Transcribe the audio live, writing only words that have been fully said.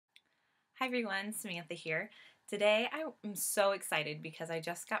Hi everyone, Samantha here. Today I am so excited because I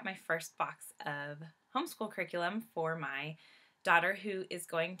just got my first box of homeschool curriculum for my daughter who is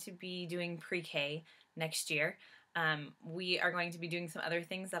going to be doing pre-K next year. We are going to be doing some other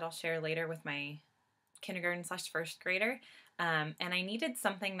things that I'll share later with my kindergarten / first grader. And I needed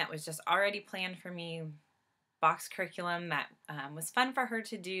something that was just already planned for me, box curriculum that was fun for her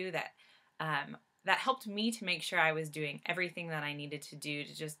to do, that helped me to make sure I was doing everything that I needed to do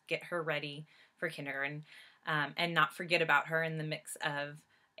to just get her ready for kindergarten, and not forget about her in the mix of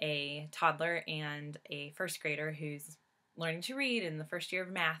a toddler and a first grader who's learning to read in the first year of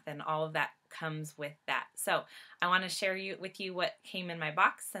math, and all of that comes with that. So I want to share with you what came in my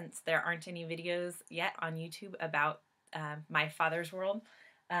box, since there aren't any videos yet on YouTube about my father's world.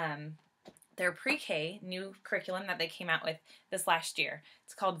 Their pre-K new curriculum that they came out with this last year.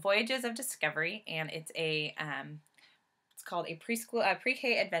 It's called Voyages of Discovery, and it's called a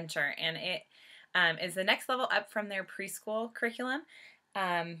pre-K adventure, and it is the next level up from their preschool curriculum,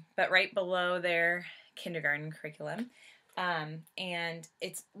 but right below their kindergarten curriculum, and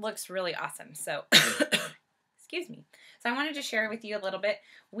it looks really awesome. So, excuse me. So I wanted to share with you a little bit.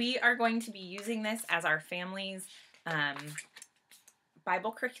 We are going to be using this as our family's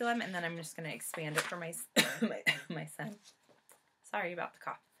Bible curriculum, and then I'm just going to expand it for my son. Sorry about the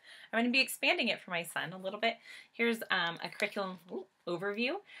cough. I'm going to be expanding it for my son a little bit. Here's a curriculum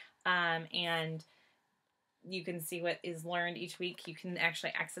overview, and you can see what is learned each week. You can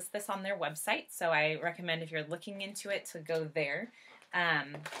actually access this on their website, so I recommend, if you're looking into it, to go there.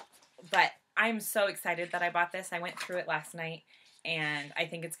 But I'm so excited that I bought this. I went through it last night, and I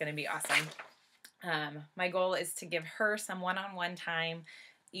think it's going to be awesome. My goal is to give her some one-on-one time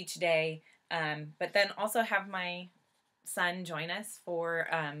each day, but then also have my son join us for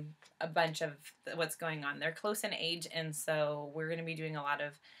a bunch of what's going on. They're close in age, and so we're going to be doing a lot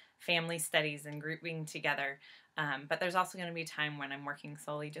of family studies and grouping together, but there's also going to be time when I'm working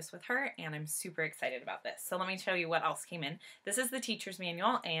solely just with her, and I'm super excited about this. So let me show you what else came in. This is the teacher's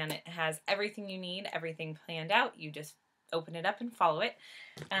manual, and it has everything you need, everything planned out. You just open it up and follow it.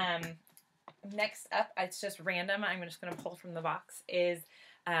 Next up, it's just random, I'm just going to pull from the box, is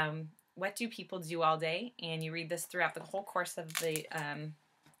what do people do all day? And you read this throughout the whole course of the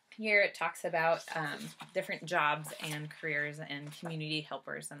year. It talks about different jobs and careers and community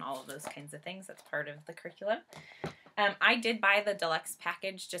helpers and all of those kinds of things. That's part of the curriculum. I did buy the deluxe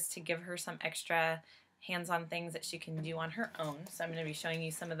package just to give her some extra hands-on things that she can do on her own. So I'm going to be showing you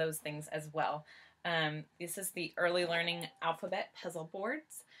some of those things as well. This is the early learning alphabet puzzle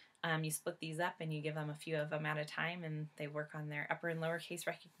boards. You split these up and you give them a few of them at a time, and they work on their upper and lowercase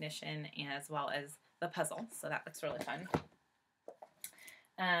recognition as well as the puzzle, so that looks really fun.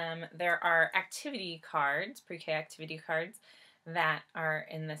 There are activity cards, pre-K activity cards, that are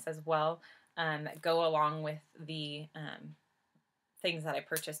in this as well, that go along with the things that I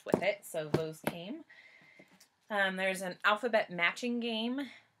purchased with it, so those came. There's an alphabet matching game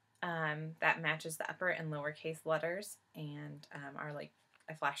that matches the upper and lowercase letters, and are like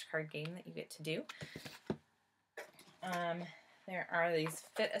a flashcard game that you get to do. There are these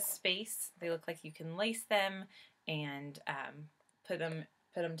fit a space. They look like you can lace them and put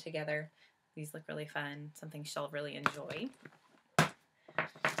them together. These look really fun, something she'll really enjoy.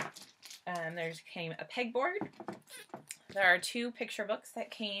 There came a pegboard. There are 2 picture books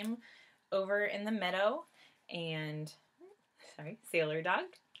that came over in the meadow, and Sailor Dog.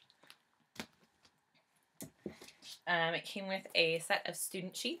 It came with a set of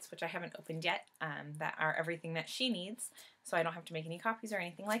student sheets, which I haven't opened yet, that are everything that she needs, so I don't have to make any copies or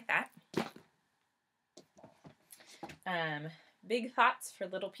anything like that. Big Thoughts for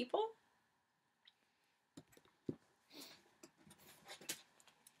Little People.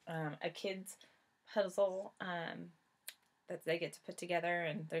 A kid's puzzle that they get to put together,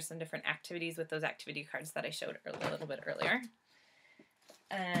 and there's some different activities with those activity cards that I showed a little bit earlier.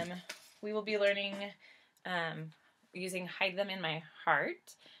 We will be learning using Hide Them in My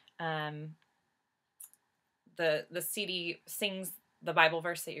Heart. The CD sings the Bible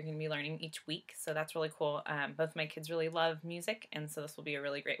verse that you're going to be learning each week, so that's really cool. Both my kids really love music, and so this will be a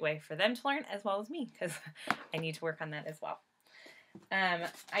really great way for them to learn as well as me, because I need to work on that as well.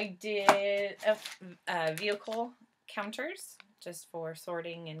 I did vehicle counters, just for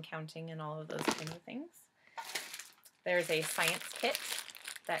sorting and counting and all of those kinds of things. There's a science kit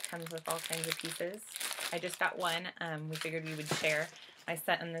that comes with all kinds of pieces. I just got one. We figured we would share. My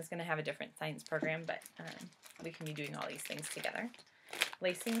son is going to have a different science program, but we can be doing all these things together.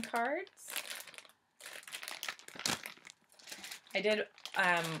 Lacing cards. I did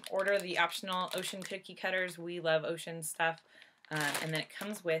order the optional ocean cookie cutters. We love ocean stuff. And then it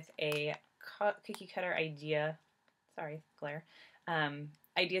comes with a cookie cutter idea. Sorry, glare.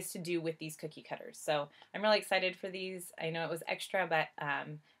 Ideas to do with these cookie cutters. So I'm really excited for these. I know it was extra, but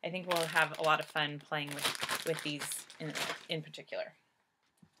I think we'll have a lot of fun playing with these in particular.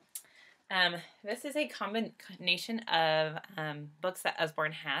 This is a combination of books that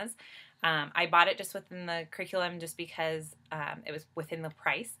Usborne has. I bought it just within the curriculum just because it was within the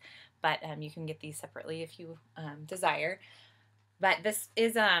price, but you can get these separately if you desire. But this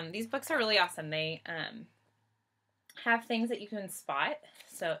is these books are really awesome. They have things that you can spot.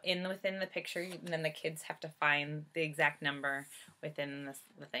 So within the picture, and then the kids have to find the exact number within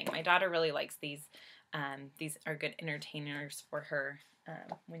the thing. My daughter really likes these. These are good entertainers for her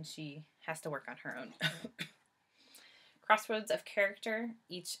when she has to work on her own. Crossroads of character.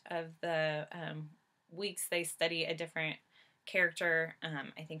 Each of the weeks they study a different character.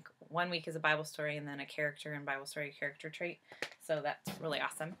 I think 1 week is a Bible story and then a character and Bible story character trait. So that's really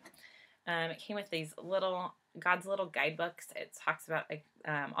awesome. It came with these God's little guidebooks. It talks about like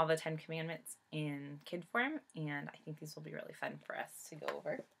all the 10 Commandments in kid form, and I think these will be really fun for us to go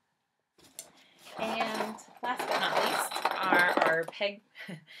over. And last but not least are our peg,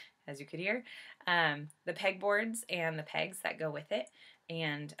 as you could hear, the pegboards and the pegs that go with it,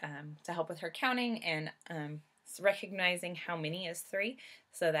 and to help with her counting and recognizing how many is 3,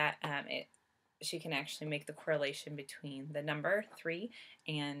 so that she can actually make the correlation between the number 3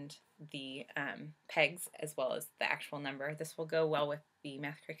 and the pegs as well as the actual number. This will go well with the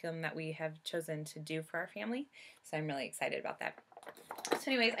math curriculum that we have chosen to do for our family, so I'm really excited about that.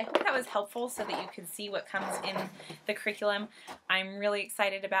 So anyways, I hope that was helpful so that you can see what comes in the curriculum. I'm really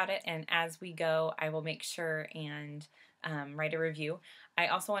excited about it, and as we go, I will make sure and write a review. I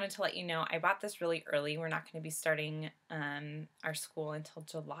also wanted to let you know I bought this really early. We're not going to be starting our school until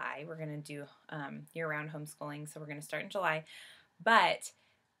July. We're going to do year-round homeschooling, so we're going to start in July. But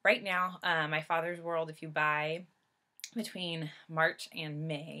right now, My Father's World, if you buy between March and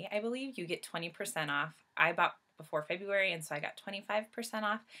May, I believe, you get 20% off. I bought before February, and so I got 25%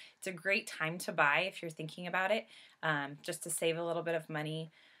 off. It's a great time to buy if you're thinking about it, just to save a little bit of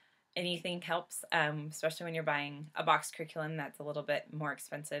money. Anything helps, especially when you're buying a box curriculum that's a little bit more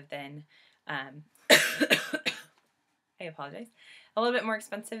expensive than, I apologize, a little bit more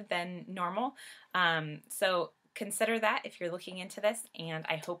expensive than normal. So consider that if you're looking into this, and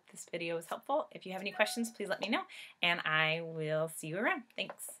I hope this video was helpful. If you have any questions, please let me know, and I will see you around.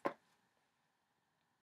 Thanks.